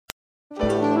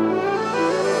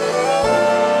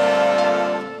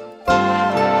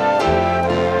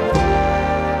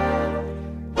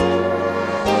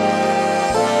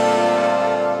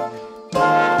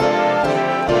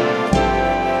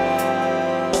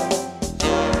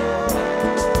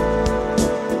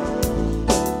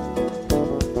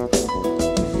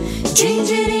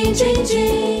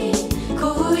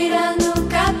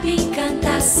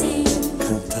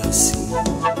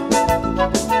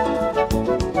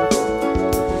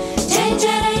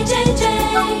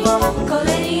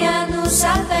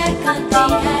canta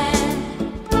em ré.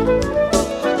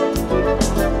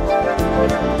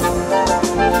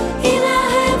 E na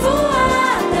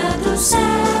revoada do céu,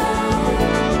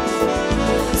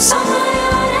 Sol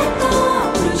maior é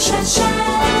tom pro xaxé.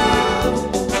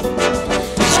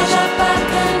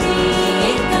 Jajapacani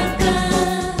e cancã,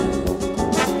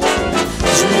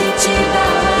 Juritiba,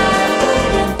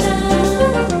 Boiratã,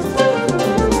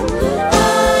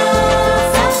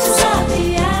 Fatos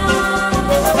Aviá,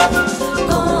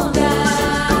 Conga,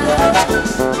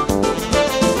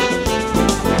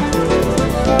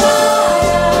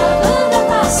 Banda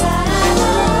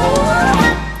Passarada,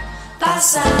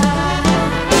 Passarada.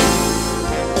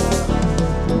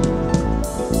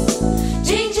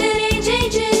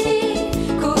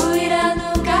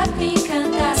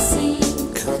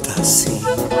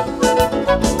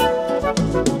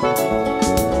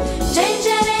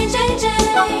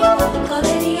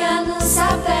 Coleirinha no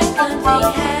sapé, canta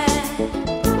em ré.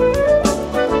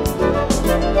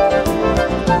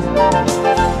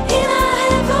 E na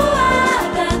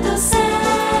revoada do céu,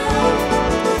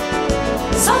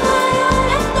 Sol maior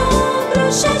é tom pro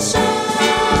xexé.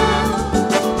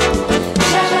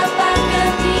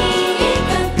 Jajapacani e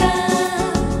cancã,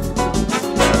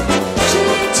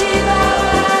 Juritiba,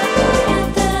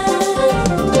 Boiratã,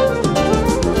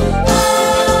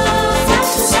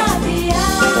 Fatos Aviá,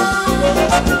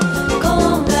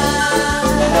 Conga,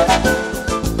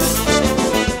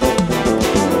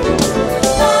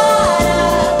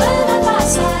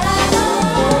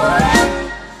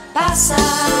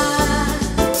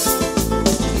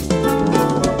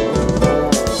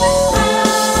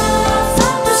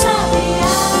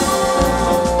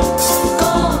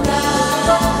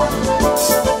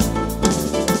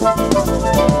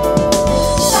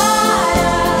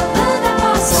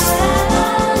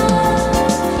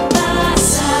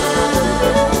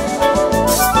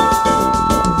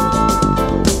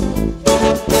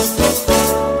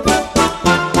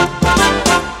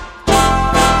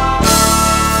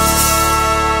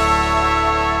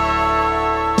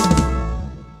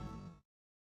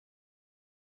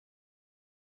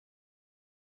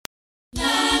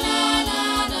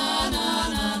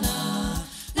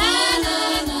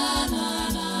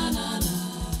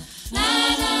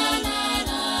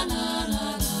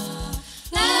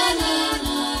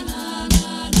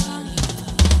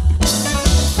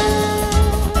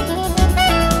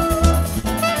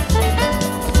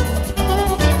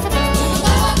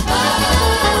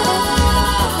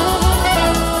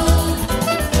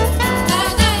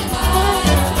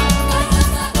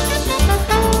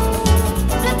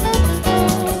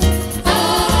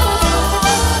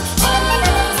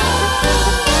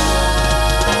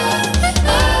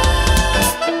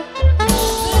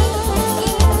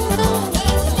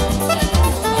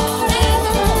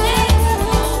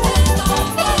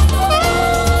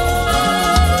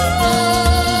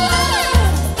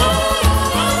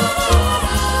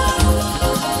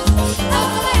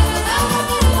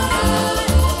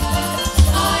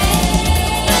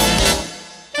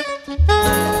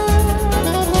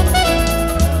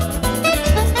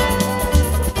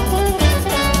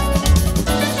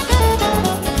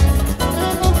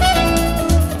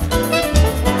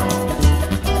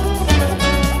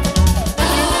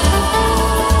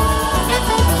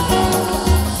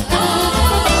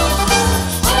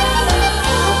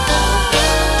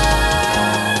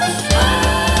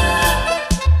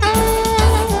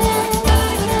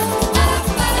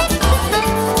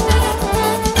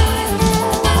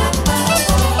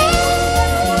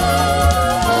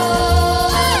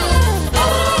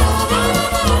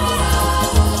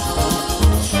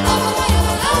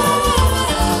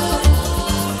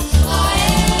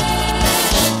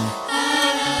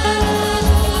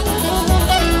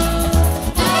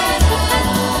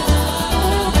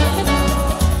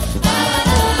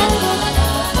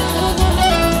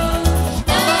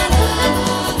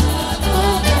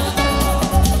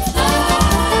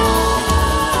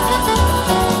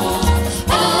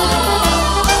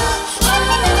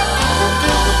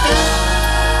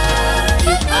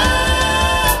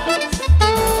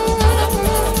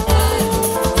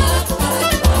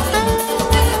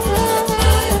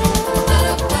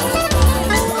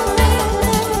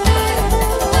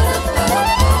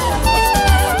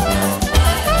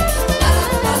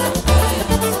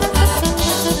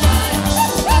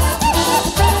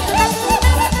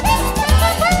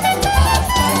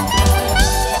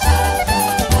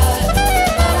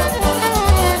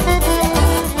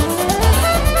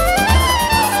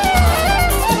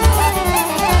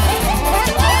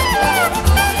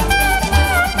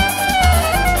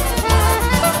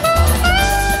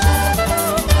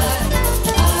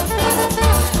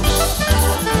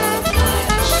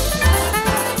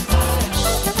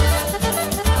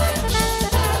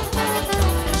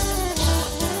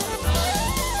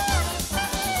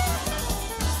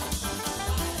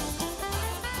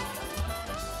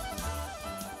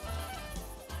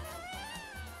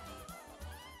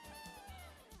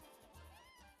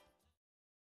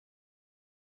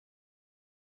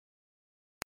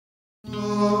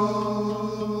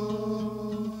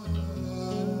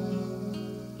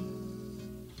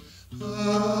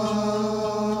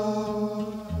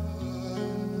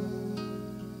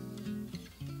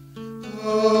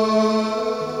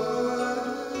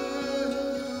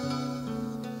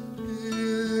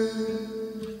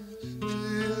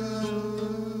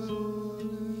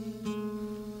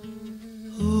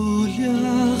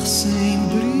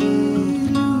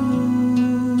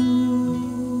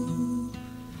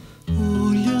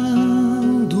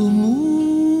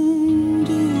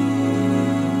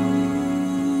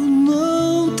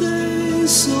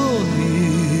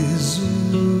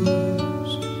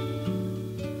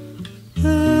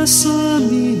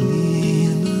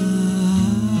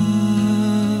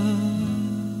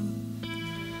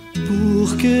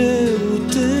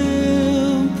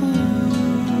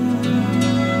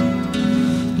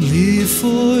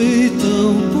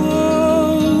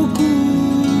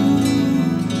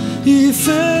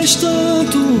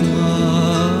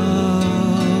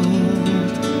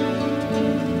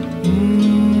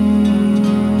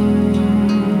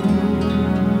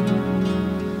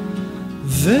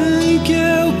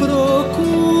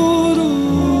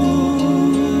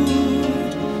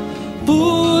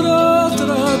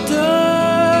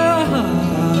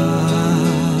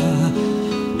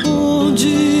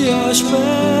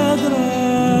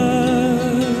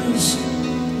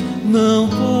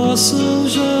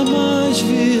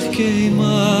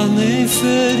 queimar nem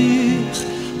ferir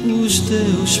os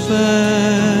teus pés.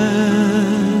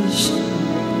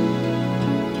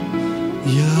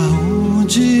 E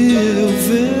aonde eu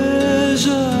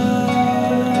veja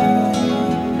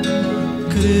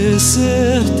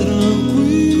crescer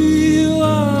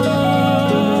tranquila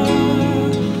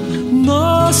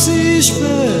nossa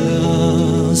esperança,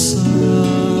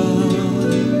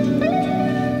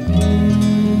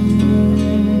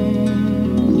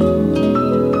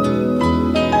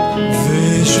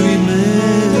 vejo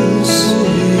imenso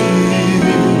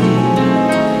rio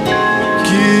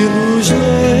que nos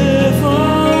levará,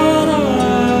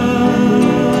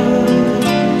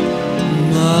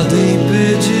 nada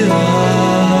impedirá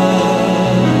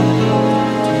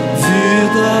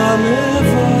vida levar.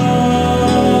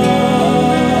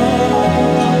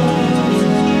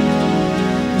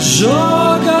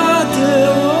 Joga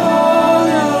teu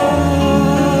olhar,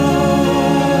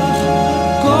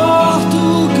 corta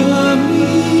o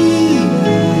caminho,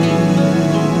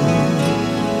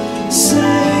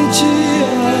 sente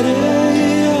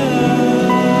areia,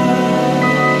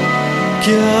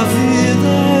 que a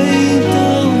vida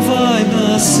então vai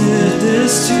nascer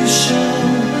deste chão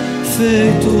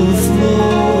feito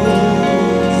flor,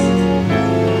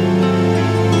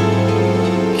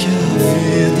 que a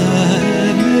vida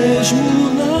é mesmo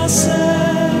nascer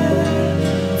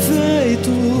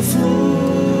feito flor.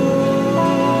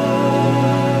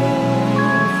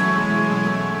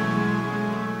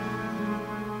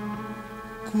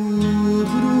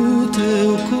 Cubro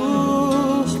teu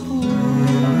corpo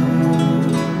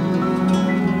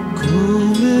com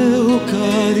meu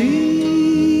carinho.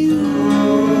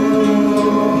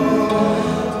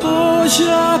 Hoje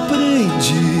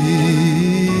aprendi,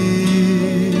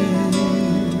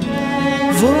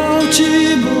 vou te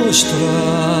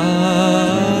mostrar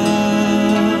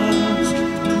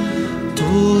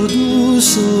todo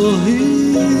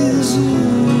sorriso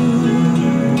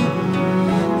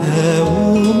é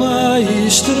uma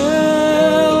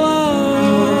estrela,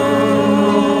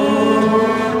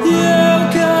 e eu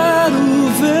quero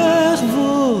ver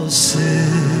você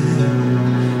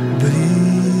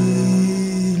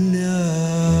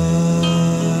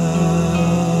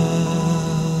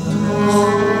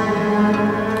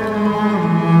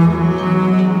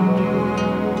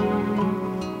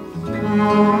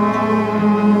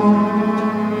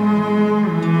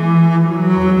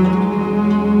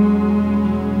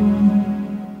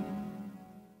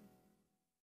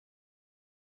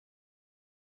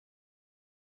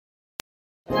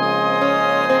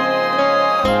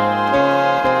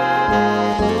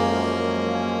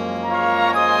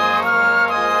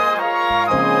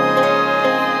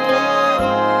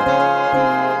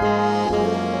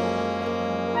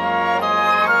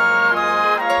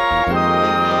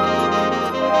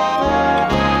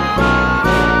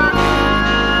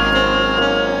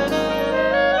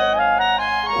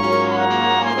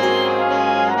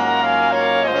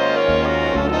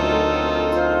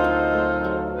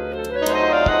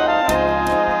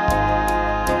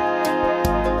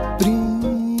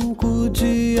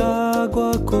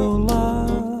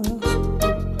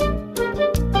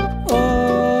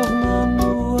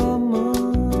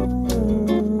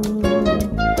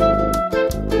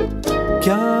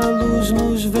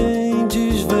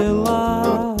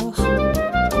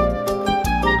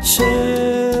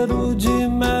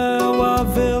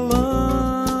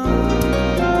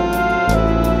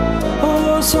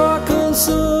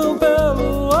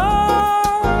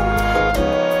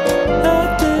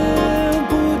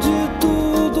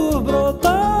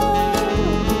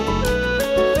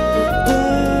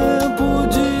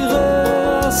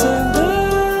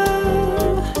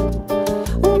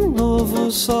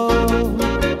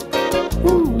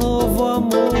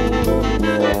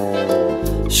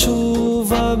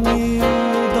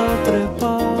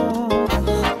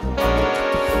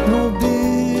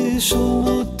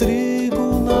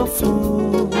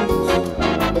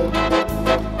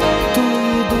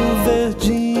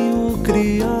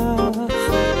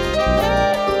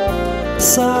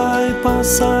sai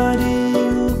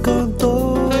passarinho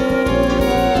cantor,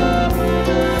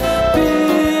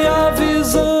 me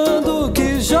avisando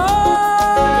que já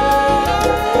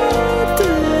é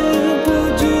tempo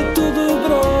de tudo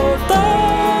brotar,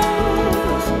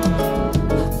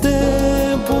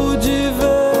 tempo de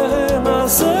ver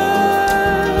renascer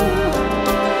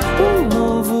um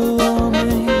novo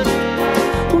homem,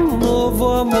 um novo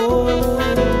amor,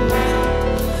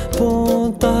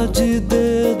 ponta de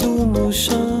dedo no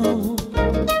chão,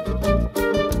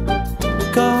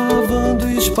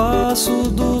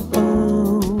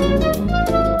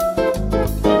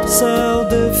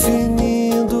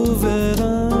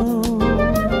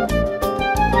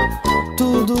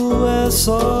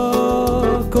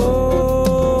 só coração.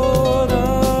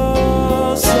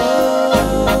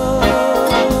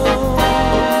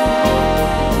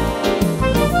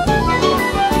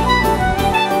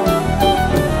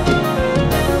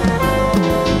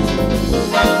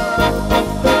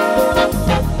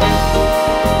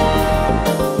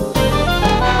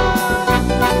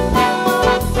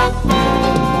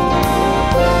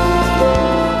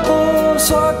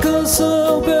 Ouço a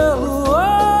canção pelo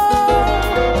ar,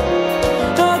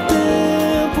 é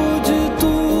tempo de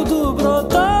tudo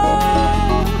brotar,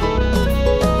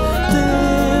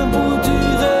 tempo de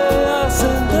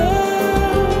reacender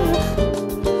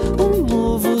um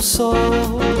novo sol,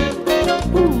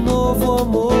 um novo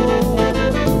amor.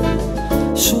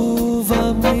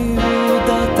 Chuva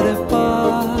miúda a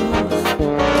trepar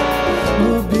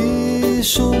no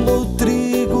bicho, no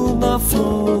trigo, na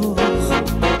flor.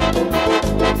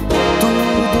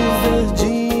 Tudo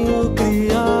verdinho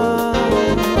criar,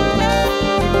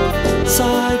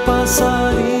 sai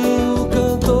passarinho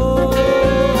cantor,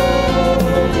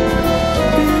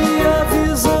 e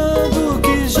avisando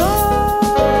que já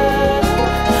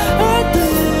é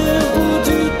tempo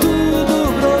de tudo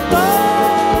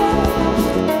brotar,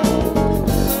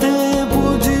 tempo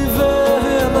de ver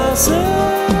renascer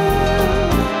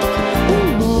um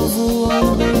novo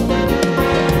homem,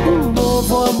 um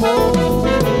novo amor.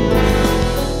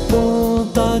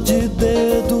 Ponta de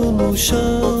dedo no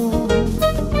chão,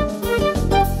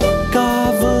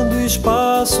 cavando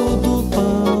espaço do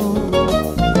pão,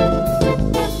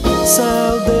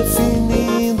 céu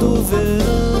definindo o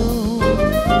verão,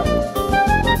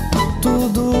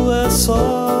 tudo é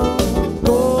só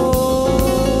coração.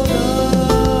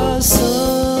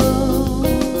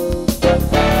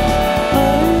 Ai,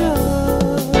 ai, ai, ai,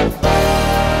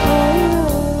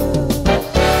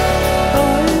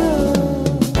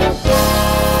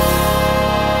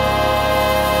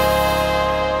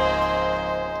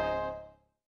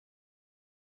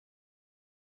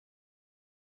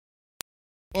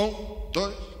 Um,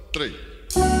 dois, três.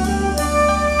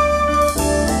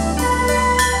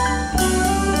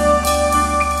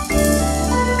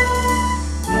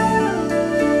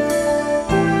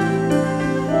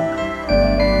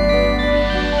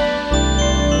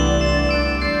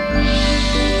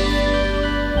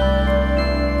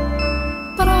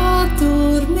 Pra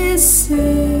adormecer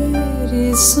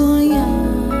e sonhar,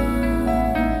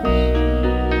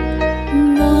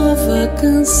 nova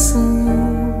canção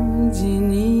de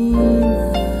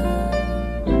Ninar,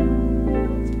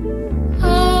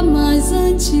 a mais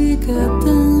antiga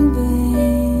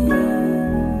também,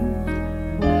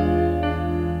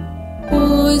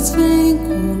 pois vem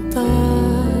contar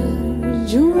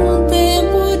de um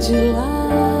tempo de lá,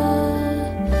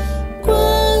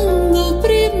 quando o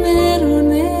primeiro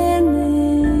neném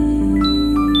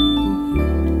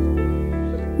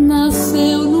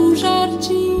nasceu num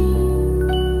jardim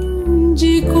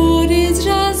de cores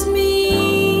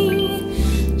jasmim,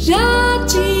 já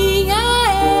tinha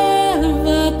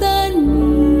erva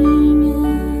daninha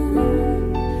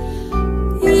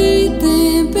e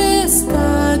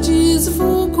tempestades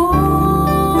vulgões,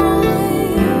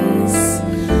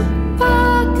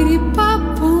 pacre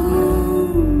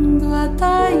papando a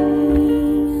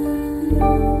tainha,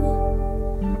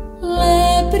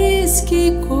 lebres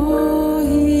que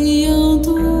corriam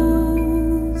dos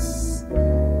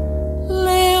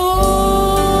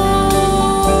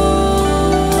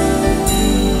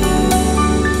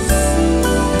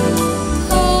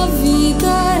a vida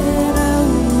era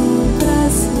um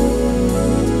prazer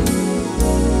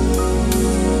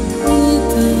e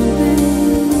também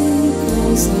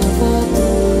causava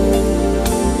dor.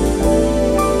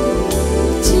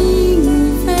 Tinha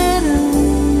verão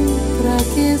pra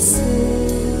aquecer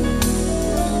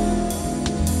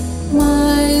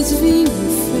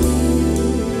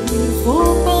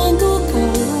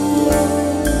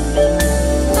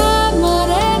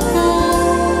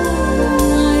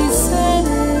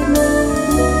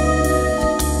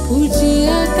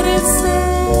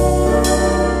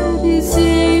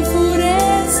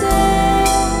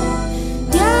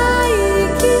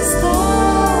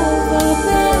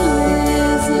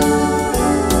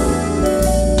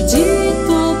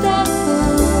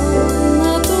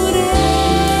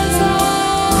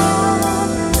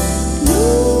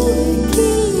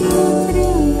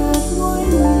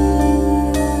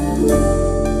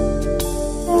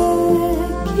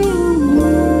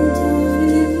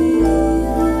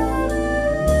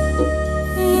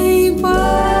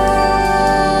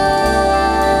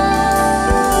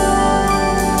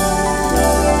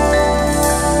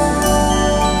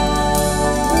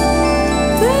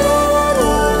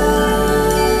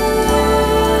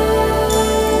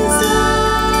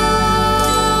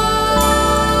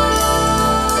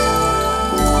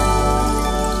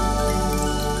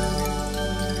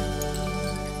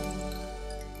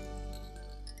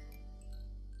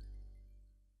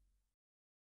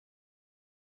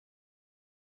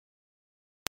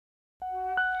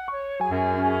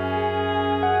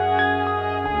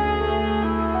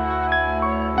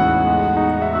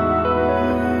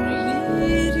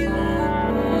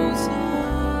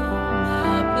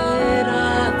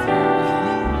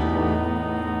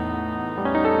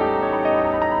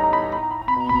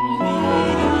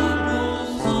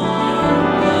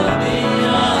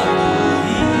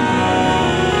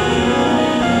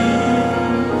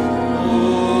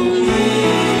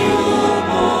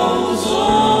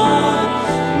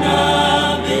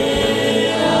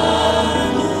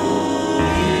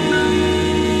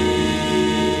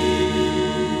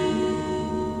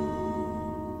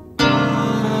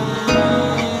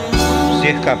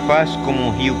Ser capaz, como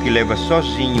um rio que leva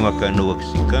sozinho a canoa que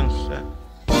se cansa,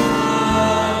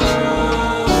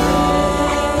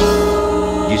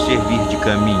 de servir de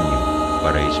caminho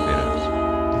para a esperança.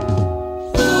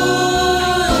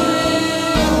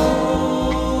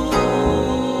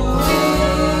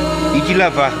 E de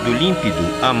lavar do límpido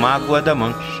a mágoa da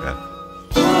mancha.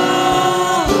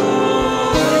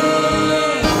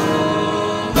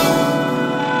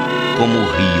 Como o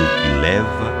rio que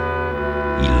leva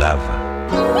e lava.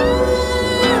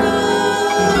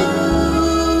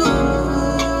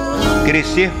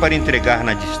 Crescer para entregar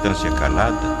na distância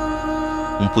calada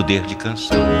um poder de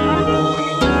canção.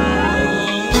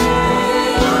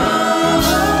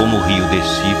 Como o rio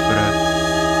decifra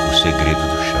o segredo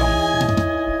do chão.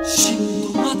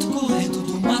 Do mato correndo,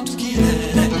 do mato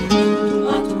quiré, do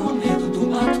mato com medo, do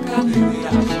mato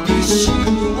cadeira.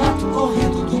 Do mato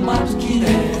correndo, do mato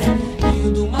quiré,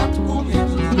 rio do mato com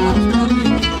medo, do mato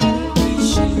cadeira.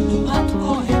 Do mato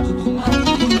correndo, do mato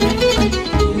quiré,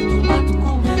 rio do mato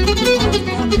com medo, do mato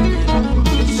cadeira.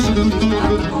 Do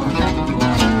mato correndo, do mato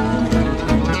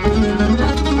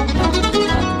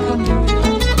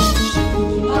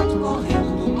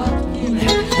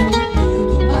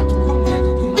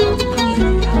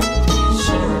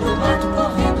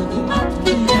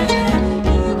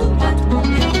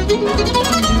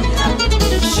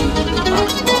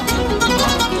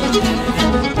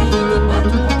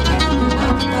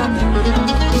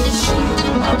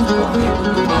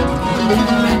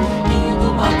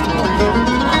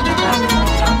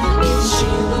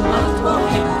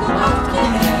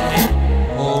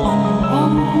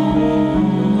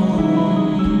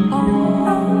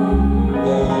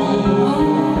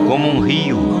Como um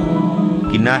rio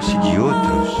que nasce de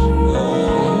outros,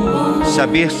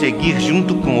 saber seguir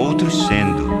junto com outros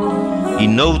sendo, e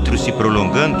noutros se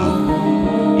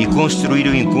prolongando, e construir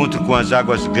o encontro com as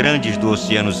águas grandes do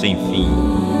oceano sem fim.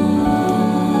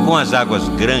 Com as águas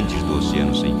grandes do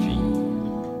oceano sem fim.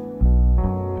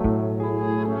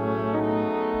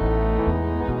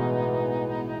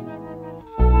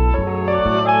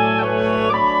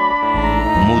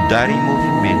 Mudar em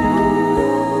movimento,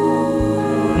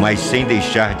 mas sem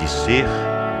deixar de ser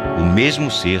o mesmo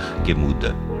ser que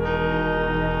muda.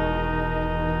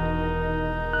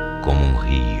 Como um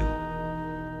rio.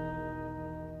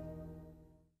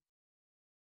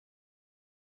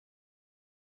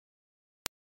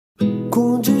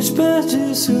 Com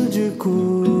desperdício de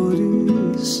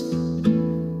cores,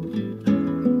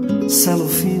 selo o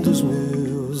fim dos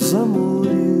meus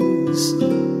amores.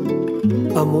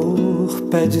 Amor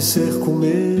pede ser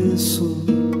começo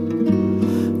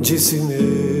de si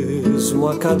mesmo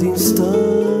a cada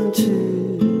instante.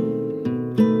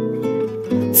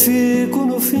 Fico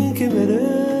no fim que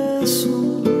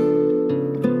mereço.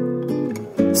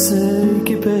 Sei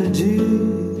que perdi,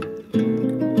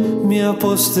 me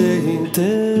apostei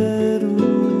inteiro,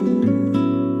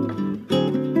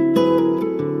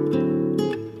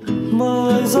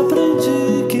 mas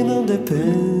aprendi que não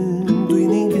dependo em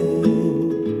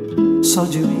ninguém, só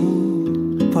de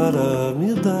mim para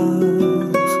me dar.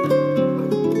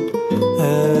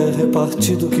 É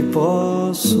repartido que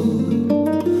posso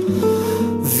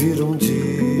vir um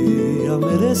dia a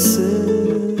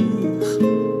merecer.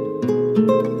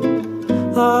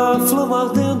 A flama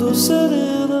ardendo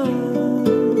serena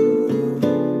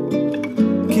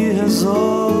que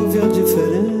resolve a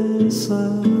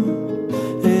diferença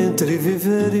entre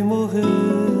viver e morrer.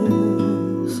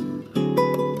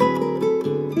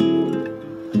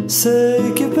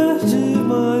 Sei que perdi,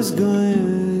 mas ganhei.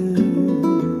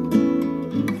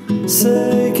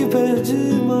 Sei que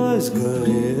perdi, mas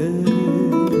ganhei.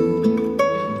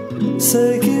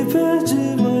 Sei que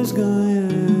perdi, mas ganhei.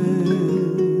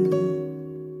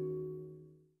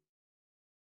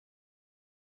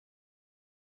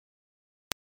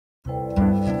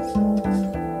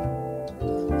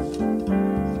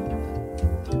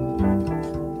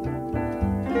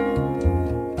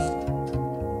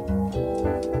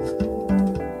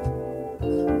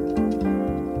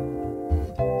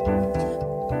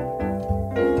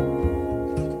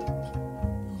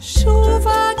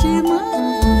 Chuva de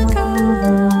manga,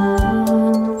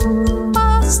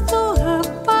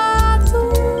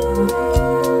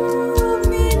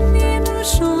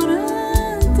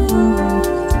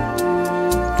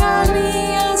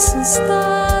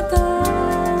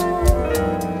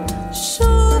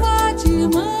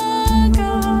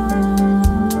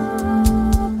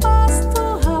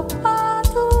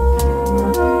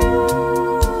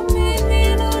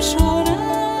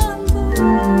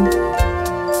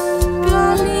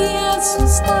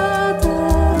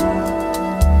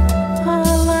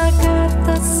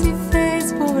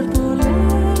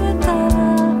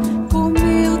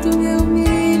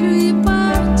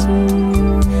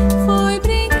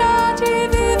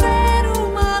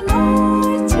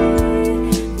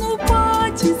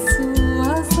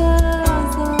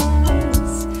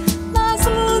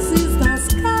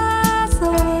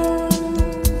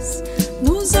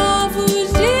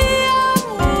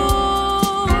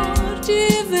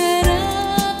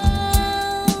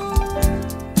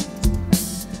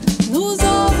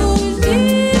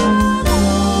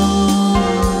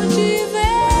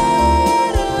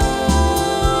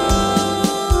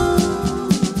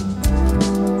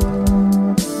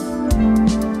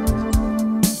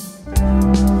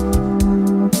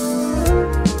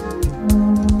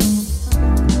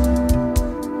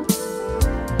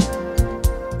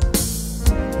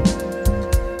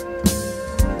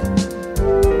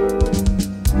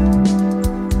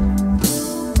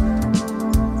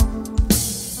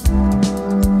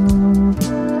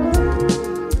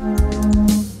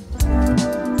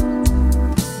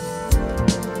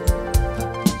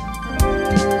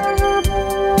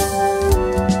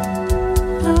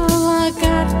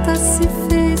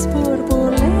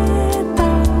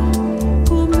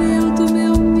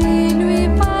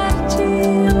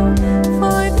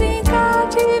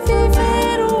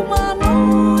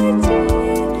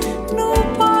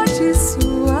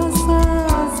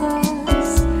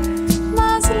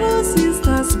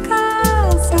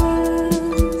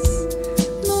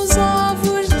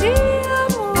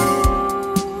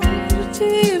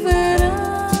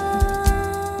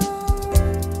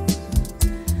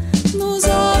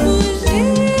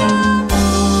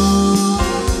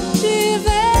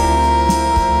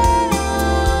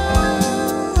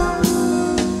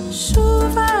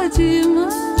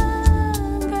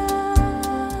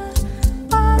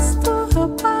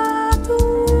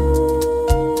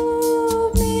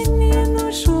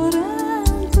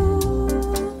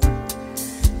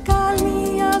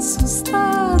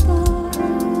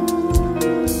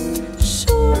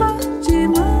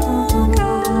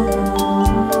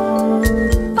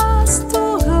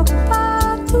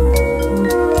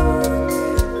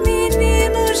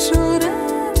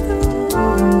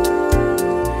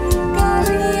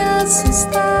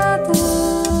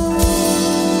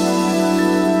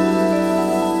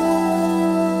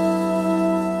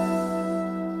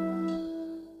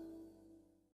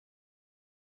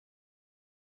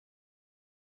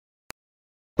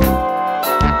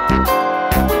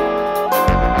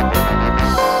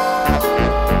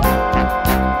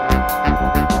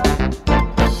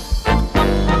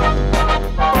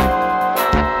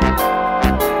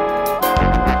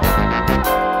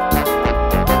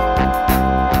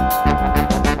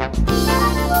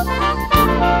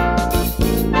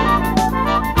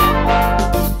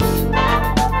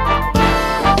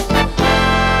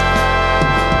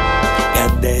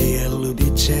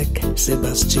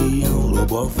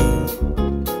 Bovim.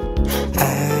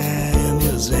 Ah,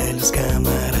 meus velhos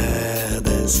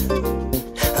camaradas,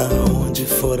 aonde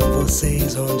foram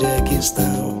vocês? Onde é que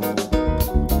estão?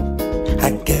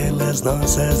 Aquelas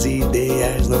nossas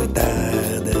ideias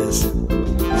noitadas.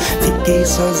 Fiquei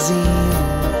sozinho,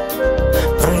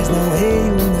 mas não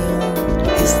reino não.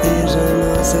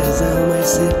 Estejam nossas almas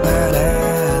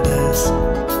separadas.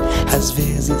 Às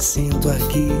vezes sinto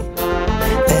aqui,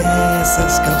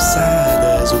 nessas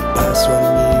calçadas, o passo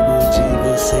amigo de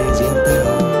vocês.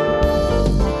 Então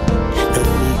eu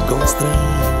me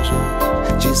constranjo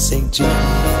de sentir-me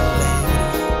alegre,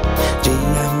 de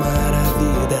amar a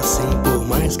vida assim, por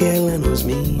mais que ela nos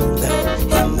minta.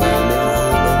 E no meu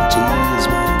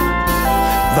romantismo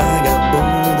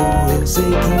vagabundo, eu sei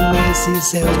que nesse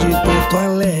céu de Porto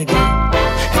Alegre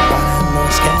é para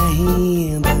nós que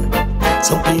ainda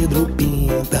São Pedro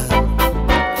pinta.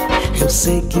 Eu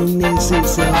sei que nesse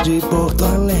céu de Porto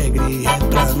Alegre é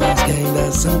pra nós que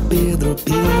ainda São Pedro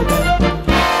pinta.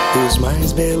 Os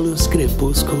mais belos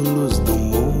crepúsculos do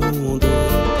mundo,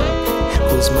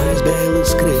 os mais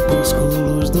belos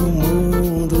crepúsculos do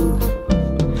mundo.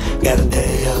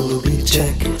 Gardeia,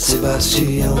 Lubitschek,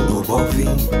 Sebastião do Bovim.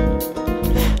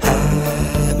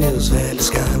 Ah, meus velhos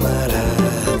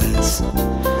camaradas,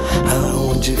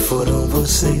 aonde foram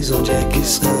vocês? Onde é que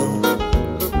estão?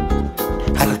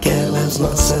 Aquelas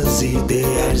nossas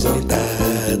ideias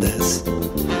noitadas.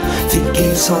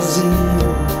 Fiquei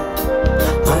sozinho,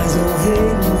 mas não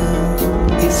reino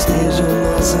não. Estejam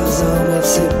nossas almas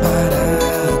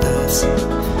separadas.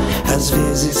 Às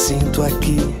vezes sinto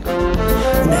aqui,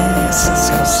 nessas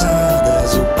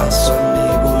calçadas, o passo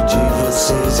amigo de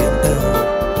vocês. Então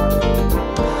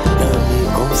eu me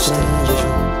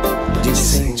constranjo de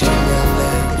sentir-me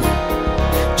alegre,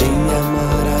 de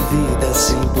amar a vida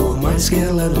assim, por mais que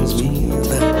ela nos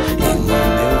minta. E no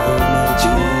meu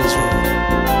romantismo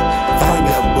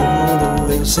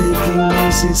vagabundo, eu sei que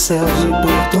nesse céu de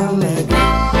Porto Alegre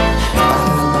é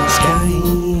para nós que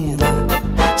ainda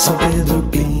São Pedro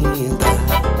pinta.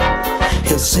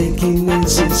 Eu sei que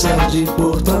nesse céu de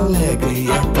Porto Alegre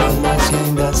é pra nós que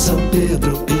ainda São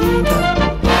Pedro pinta.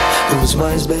 Os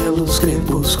mais belos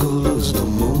crepúsculos do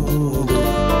mundo,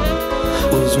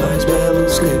 os mais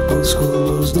belos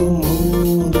crepúsculos do mundo.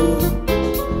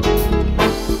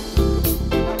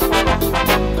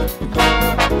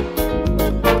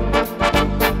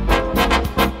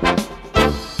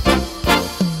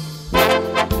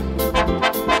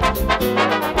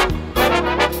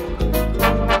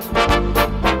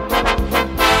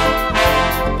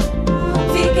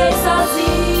 Fiquei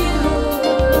sozinho,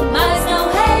 mas não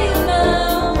reio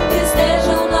não.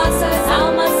 Estejam nossas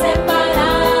almas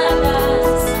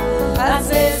separadas. Às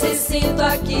vezes sinto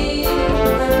aqui,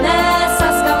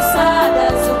 nessas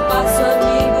calçadas, o passo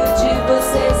amigo de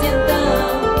vocês. Então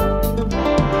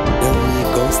Eu me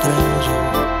constranjo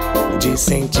de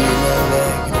sentir-me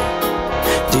alegre,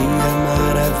 de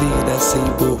amar a vida assim,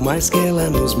 por mais que ela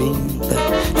nos minta.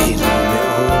 E no meu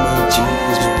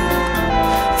romantismo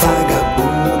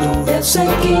vagabundo, eu sei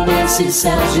que nesse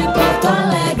céu de Porto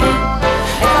Alegre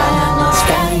é para nós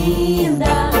que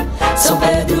ainda São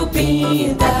Pedro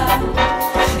pinta.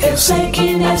 Eu sei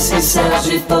que nesse céu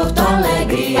de Porto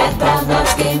Alegre é pra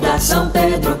nós que ainda São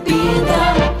Pedro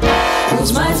pinta.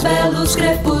 Os mais belos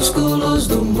crepúsculos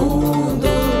do mundo,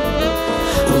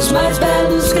 os mais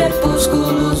belos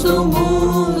crepúsculos do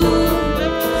mundo,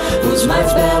 os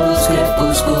mais belos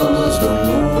crepúsculos do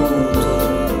mundo.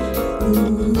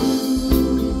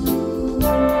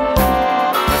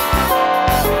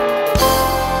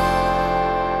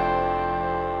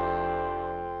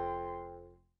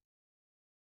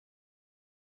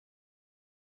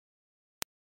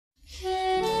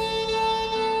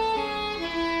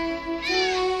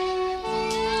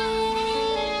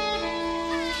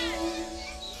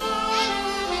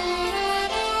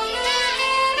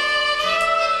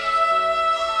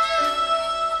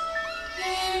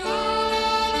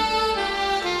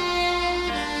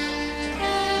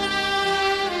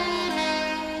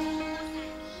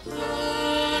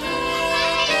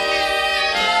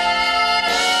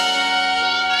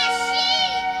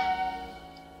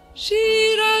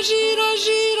 Gira, gira,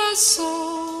 girassol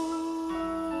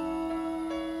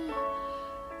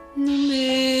no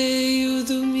meio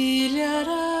do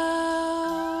milharal.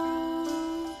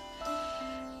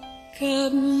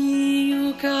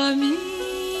 Caminho, caminho,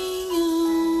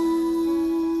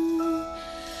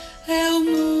 é o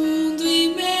mundo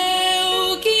em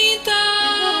meu quintal.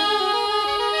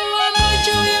 À noite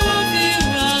eu ia ouvir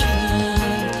o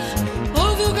arranjo,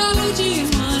 ouve o galo de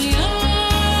manhã,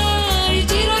 e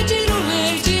tira, tira o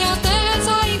verde, a terra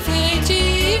sai em frente.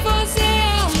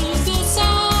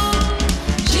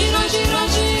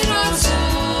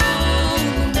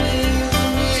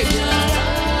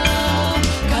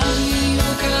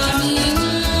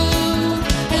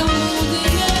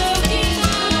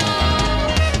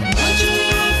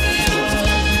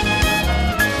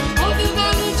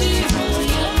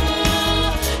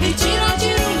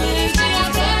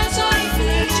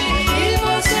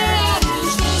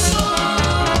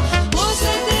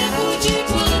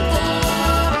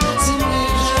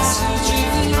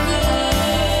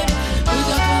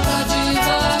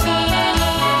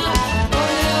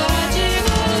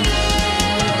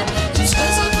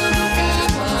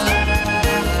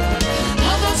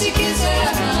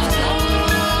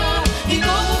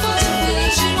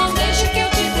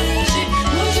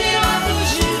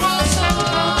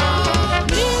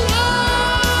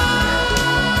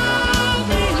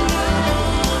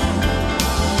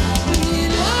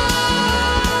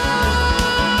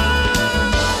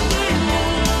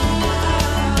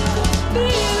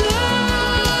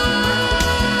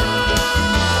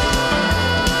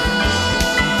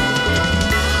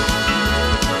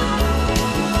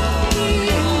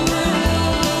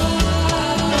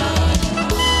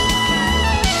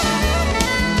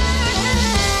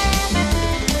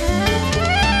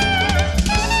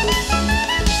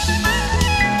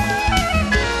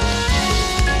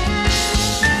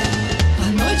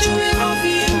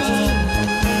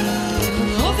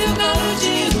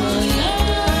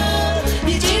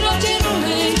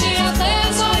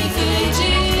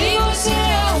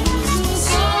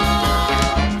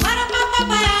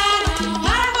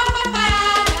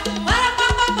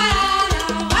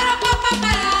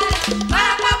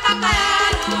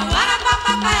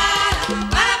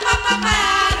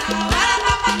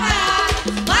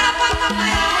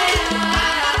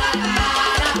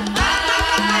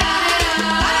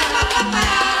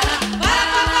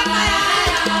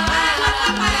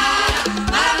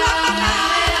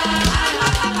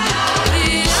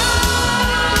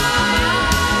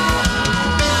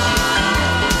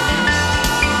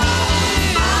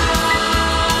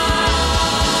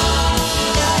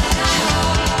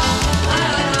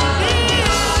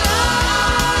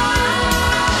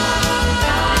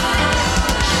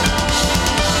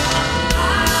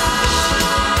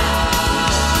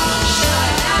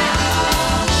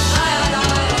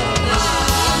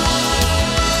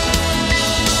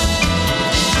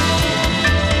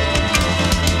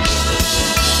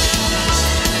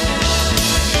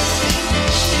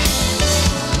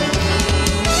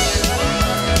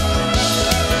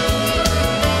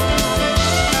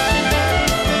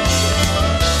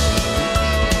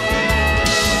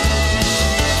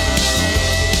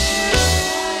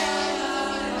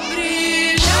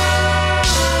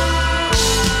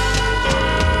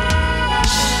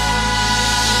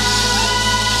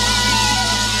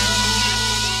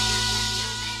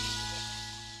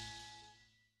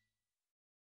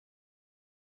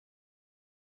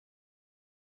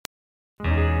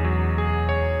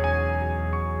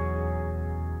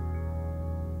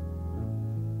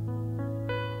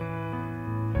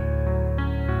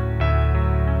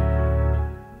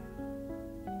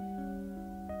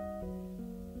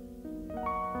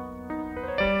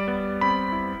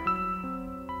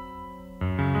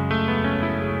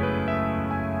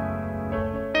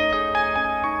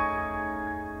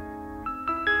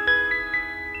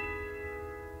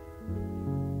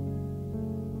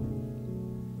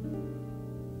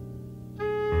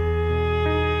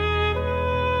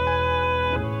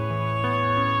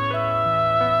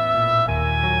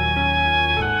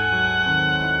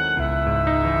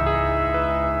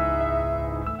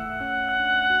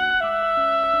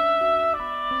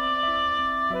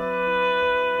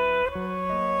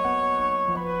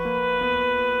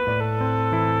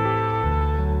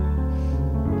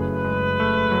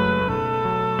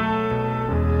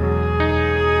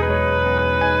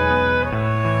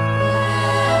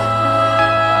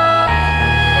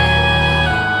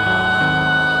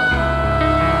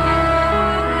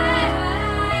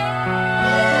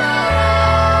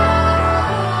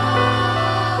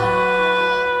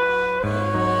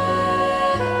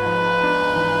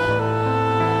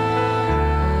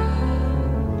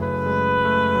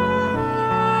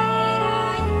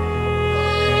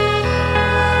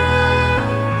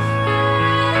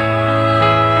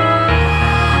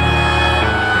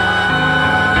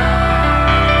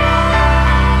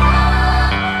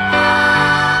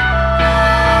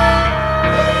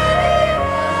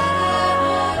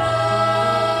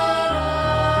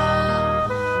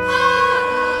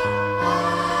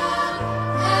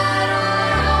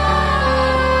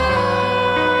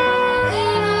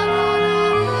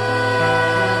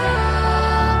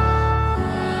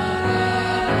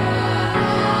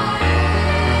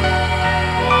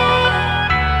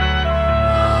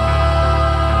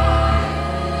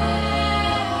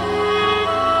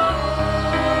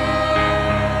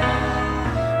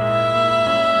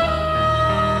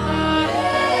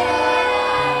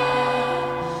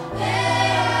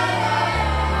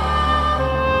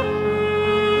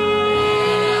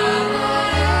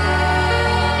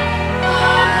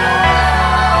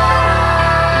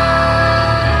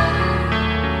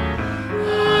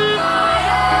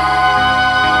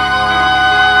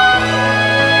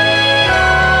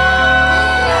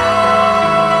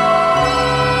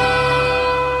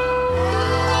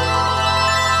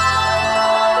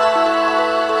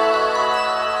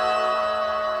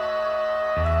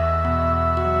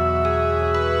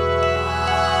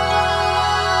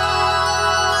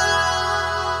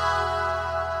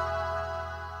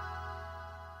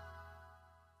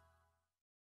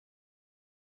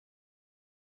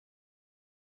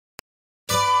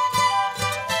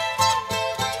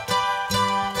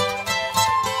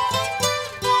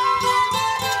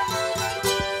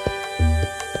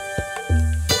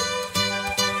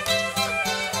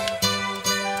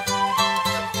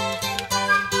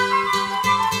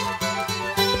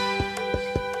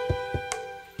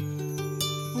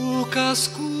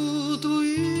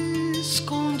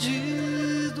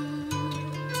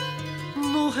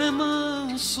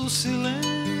 remanso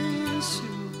silêncio,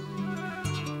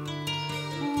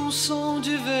 um som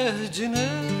de verde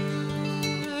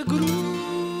negro,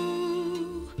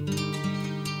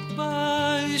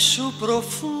 baixo,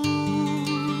 profundo.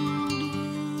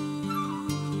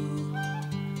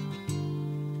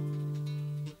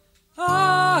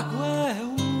 A água é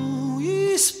um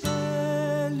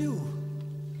espelho,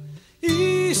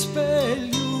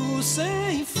 espelho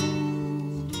sem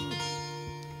fundo,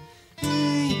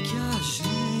 em que a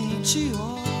gente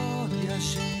olha, a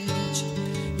gente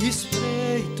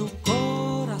espreita o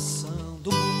coração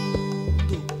do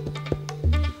mundo.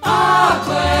 A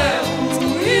água é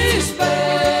um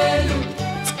espelho,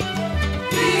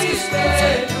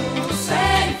 espelho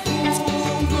sem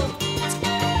fundo,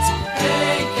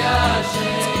 em que a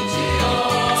gente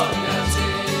olha, a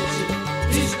gente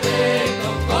espreita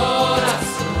o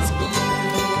coração do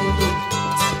mundo.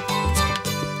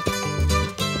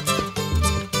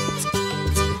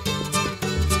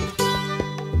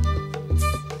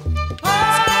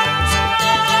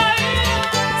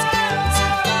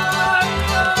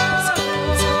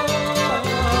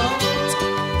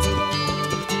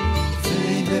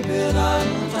 Vem beber a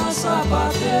anta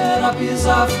sapateira,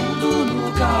 pisar fundo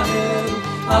no carreiro,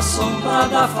 a sombra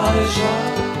da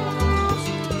farejada.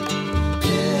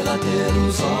 Queira ter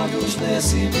os olhos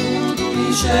nesse mundo,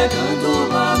 enxergando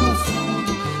lá no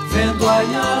fundo, vendo a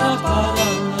Iara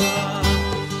Paraná.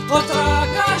 Outra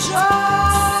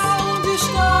cajá, onde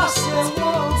está seu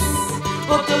ovo?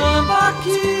 O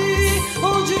tambaqui,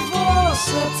 onde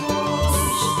você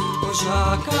pôs? O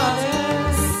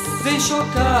jacaré vem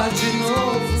chocar de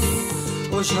novo.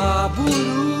 O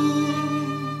jaburu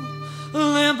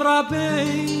lembra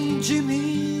bem de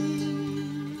mim.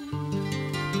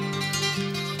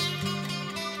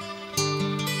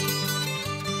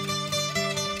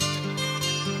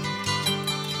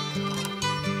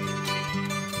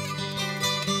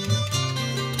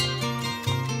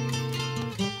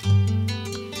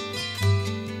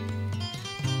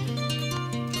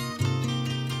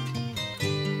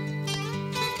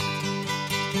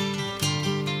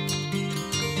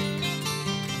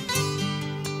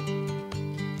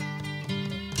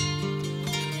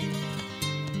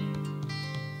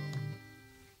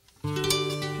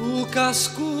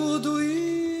 Cascudo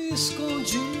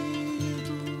escondido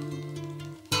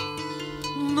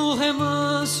no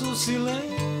remanso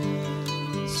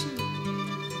silêncio,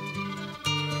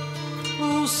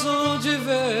 um som de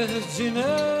verde negro,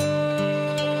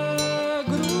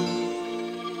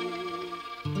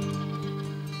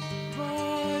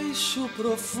 baixo,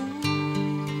 profundo.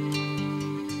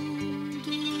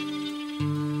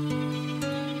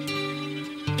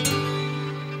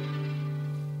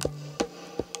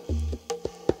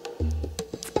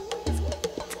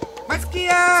 Que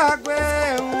a água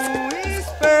é um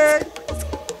espelho,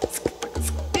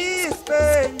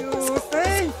 espelho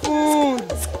sem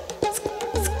fundo,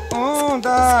 onde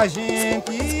a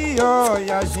gente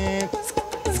olha, a gente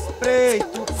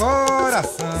espreita o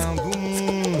coração do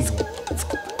mundo.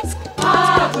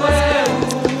 A água é um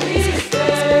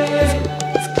espelho,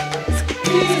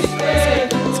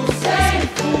 espelho sem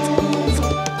fundo,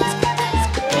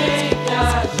 em que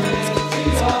a gente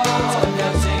olha,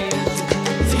 a gente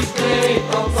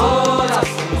espreita o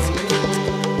coração do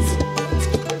mundo.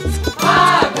 A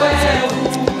água é um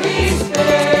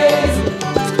espelho,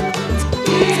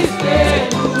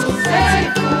 espelho sem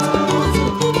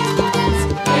fundo,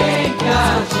 em que a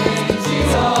gente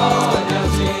olha.